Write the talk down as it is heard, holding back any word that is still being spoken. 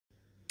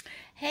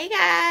Hey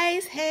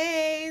guys,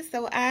 hey,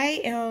 so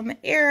I am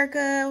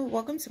Erica.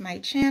 Welcome to my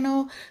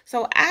channel.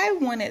 So I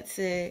wanted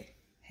to,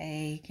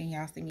 hey, can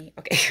y'all see me?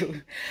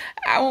 Okay,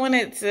 I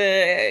wanted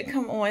to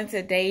come on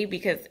today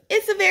because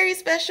it's a very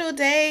special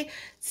day.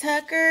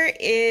 Tucker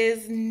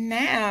is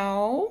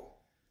now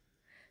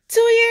 2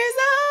 years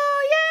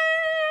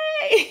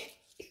old, yay!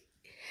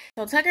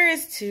 So Tucker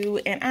is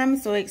 2 and I'm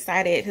so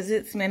excited because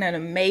it's been an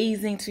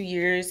amazing 2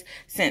 years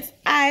since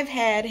I've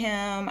had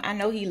him. I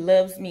know he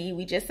loves me.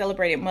 We just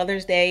celebrated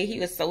Mother's Day.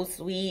 He was so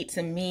sweet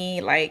to me.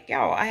 Like,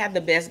 y'all, I have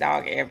the best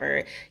dog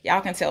ever.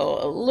 Y'all can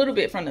tell a little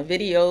bit from the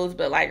videos,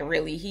 but like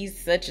really,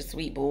 he's such a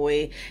sweet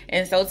boy.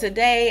 And so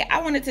today I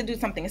wanted to do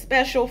something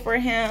special for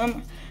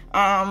him.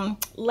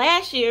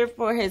 Last year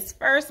for his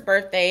first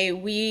birthday,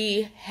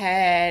 we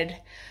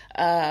had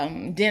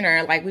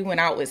dinner, like we went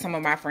out with some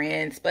of my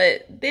friends,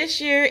 but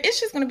this year it's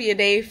just going to be a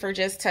day for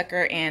just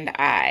Tucker and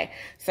I.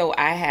 So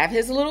I have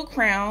his little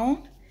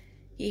crown.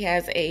 He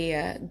has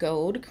a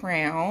gold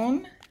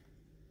crown,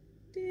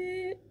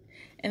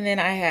 and then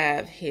I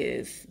have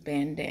his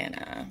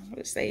bandana,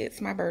 which say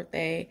it's my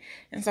birthday.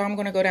 And so I'm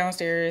going to go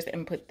downstairs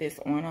and put this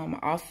on him.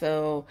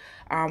 Also,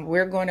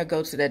 we're going to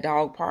go to the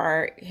dog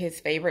park, his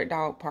favorite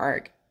dog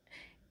park,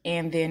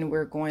 and then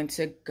we're going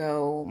to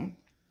go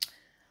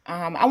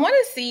I want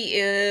to see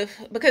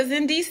if, because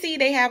in DC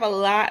they have a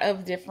lot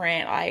of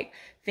different like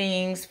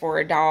things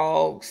for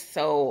dogs.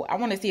 So I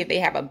want to see if they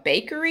have a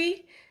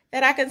bakery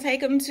that I can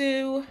take him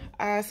to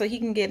so he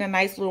can get a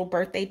nice little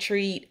birthday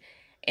treat.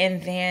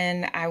 And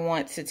then I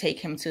want to take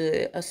him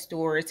to a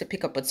store to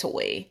pick up a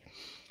toy.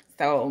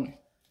 So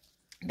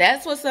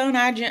that's what's on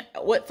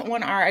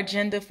our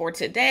agenda for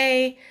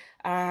today.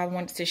 I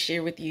wanted to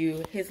share with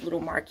you his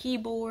little marquee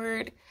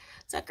board.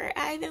 Tucker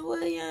Ivin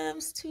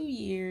Williams, 2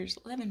 years,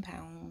 11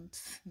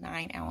 pounds,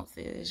 9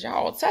 ounces.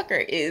 Y'all, Tucker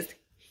is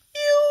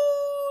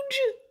huge.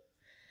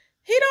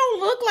 He don't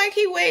look like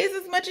he weighs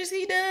as much as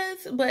he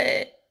does,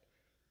 but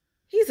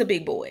he's a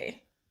big boy.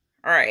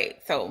 All right,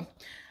 so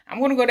I'm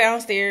going to go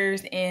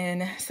downstairs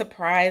and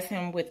surprise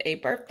him with a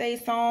birthday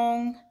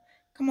song.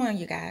 Come on,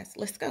 you guys,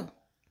 let's go.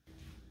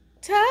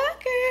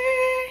 Tucker,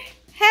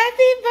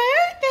 happy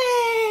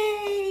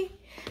birthday.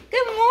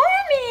 Good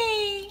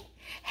morning.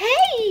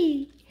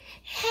 Hey.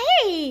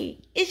 Hey,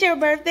 it's your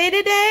birthday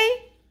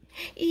today?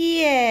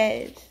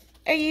 Yes.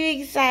 Are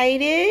you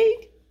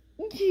excited?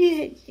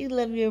 Yes, you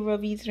love your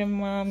rubbies from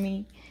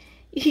mommy.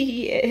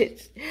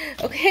 Yes.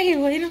 Okay,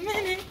 wait a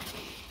minute.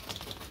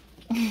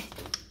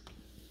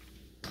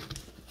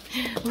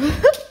 Tucker,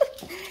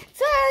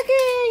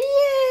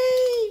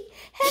 yay!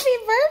 Happy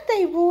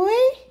birthday, boy.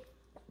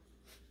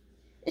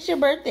 It's your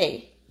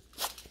birthday.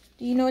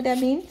 Do you know what that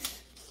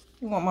means?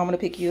 You want mama to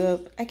pick you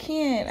up? I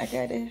can't. I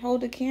gotta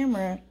hold the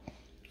camera.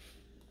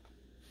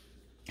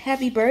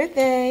 Happy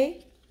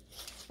birthday.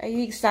 Are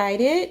you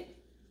excited?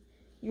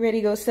 You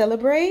ready to go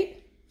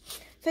celebrate?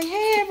 Say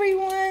hey,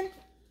 everyone.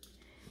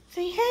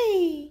 Say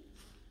hey.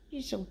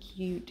 You're so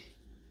cute.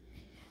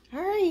 All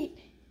right.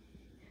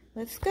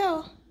 Let's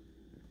go.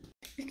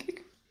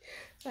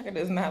 Tucker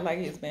does not like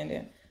his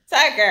bandana.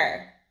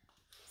 Tucker,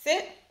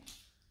 sit.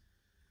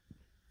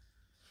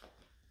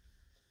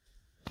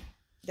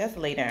 Just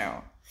lay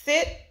down.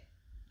 Sit.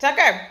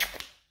 Tucker.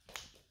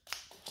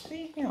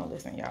 See, he don't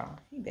listen, y'all.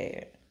 He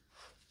dead.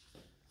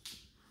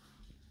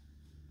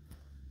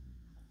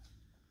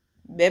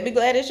 Better be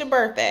glad it's your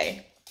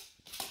birthday.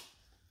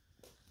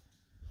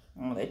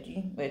 I'm gonna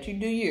let you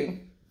do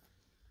you.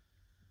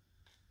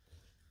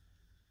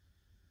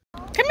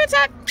 Come here,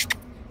 Tuck.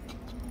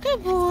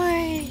 Good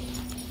boy.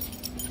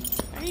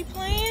 Are you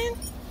playing?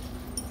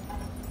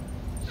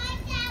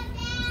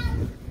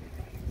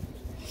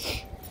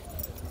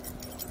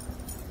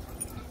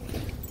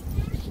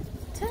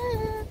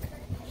 Tuck.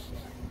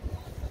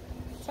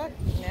 Tuck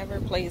never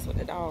plays with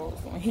the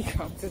dogs when he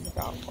comes to the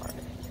dog park.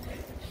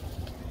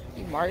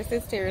 He marks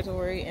his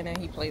territory and then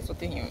he plays with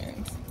the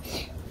humans.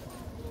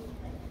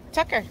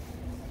 Tucker.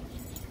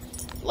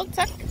 Look,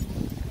 Tuck.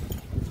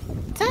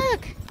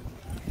 Tuck.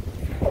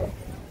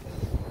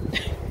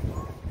 This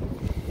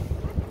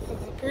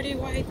is a pretty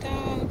white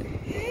dog.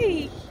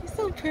 Hey, he's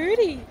so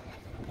pretty.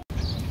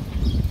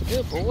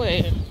 Good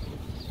boy.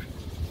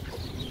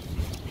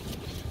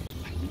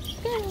 Let's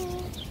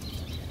go.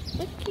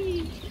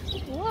 Looky.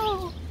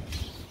 Whoa.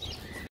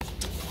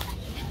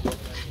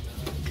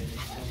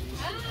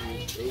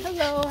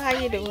 Hello, how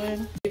you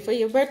doing? For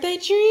your birthday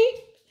treat?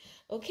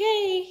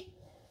 Okay.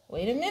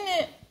 Wait a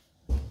minute.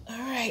 All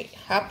right,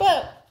 hop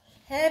up.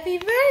 Happy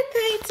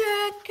birthday,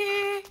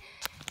 Tucker.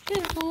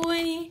 Good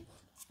boy.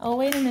 Oh,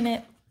 wait a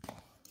minute.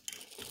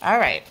 All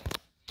right.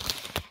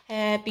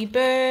 Happy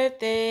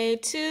birthday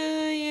to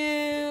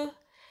you.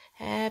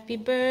 Happy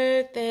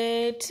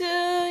birthday to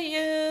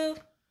you.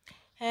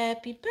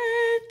 Happy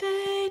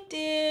birthday,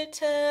 dear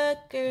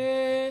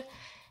Tucker.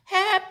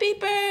 Happy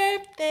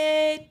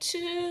birthday to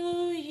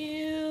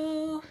you.